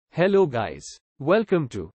Hello guys. Welcome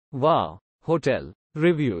to Wow Hotel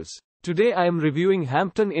Reviews. Today I am reviewing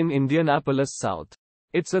Hampton Inn Indianapolis-South.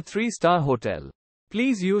 It's a 3-star hotel.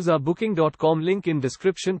 Please use our booking.com link in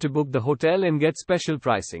description to book the hotel and get special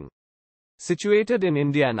pricing. Situated in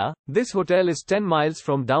Indiana, this hotel is 10 miles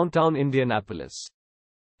from downtown Indianapolis.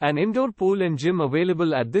 An indoor pool and gym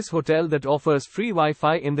available at this hotel that offers free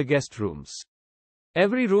Wi-Fi in the guest rooms.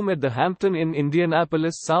 Every room at the Hampton Inn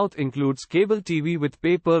Indianapolis-South includes cable TV with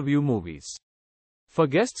pay-per-view movies. For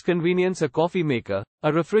guests' convenience, a coffee maker,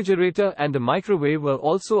 a refrigerator and a microwave were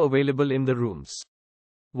also available in the rooms.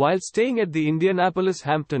 While staying at the Indianapolis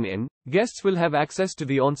Hampton Inn, guests will have access to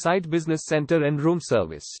the on-site business center and room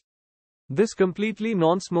service. This completely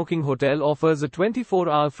non-smoking hotel offers a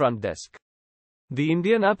 24-hour front desk. The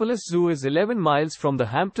Indianapolis Zoo is 11 miles from the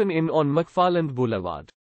Hampton Inn on McFarland Boulevard.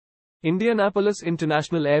 Indianapolis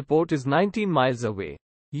International Airport is 19 miles away.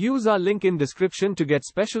 Use our link in description to get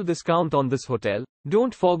special discount on this hotel.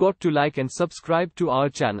 Don't forget to like and subscribe to our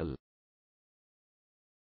channel.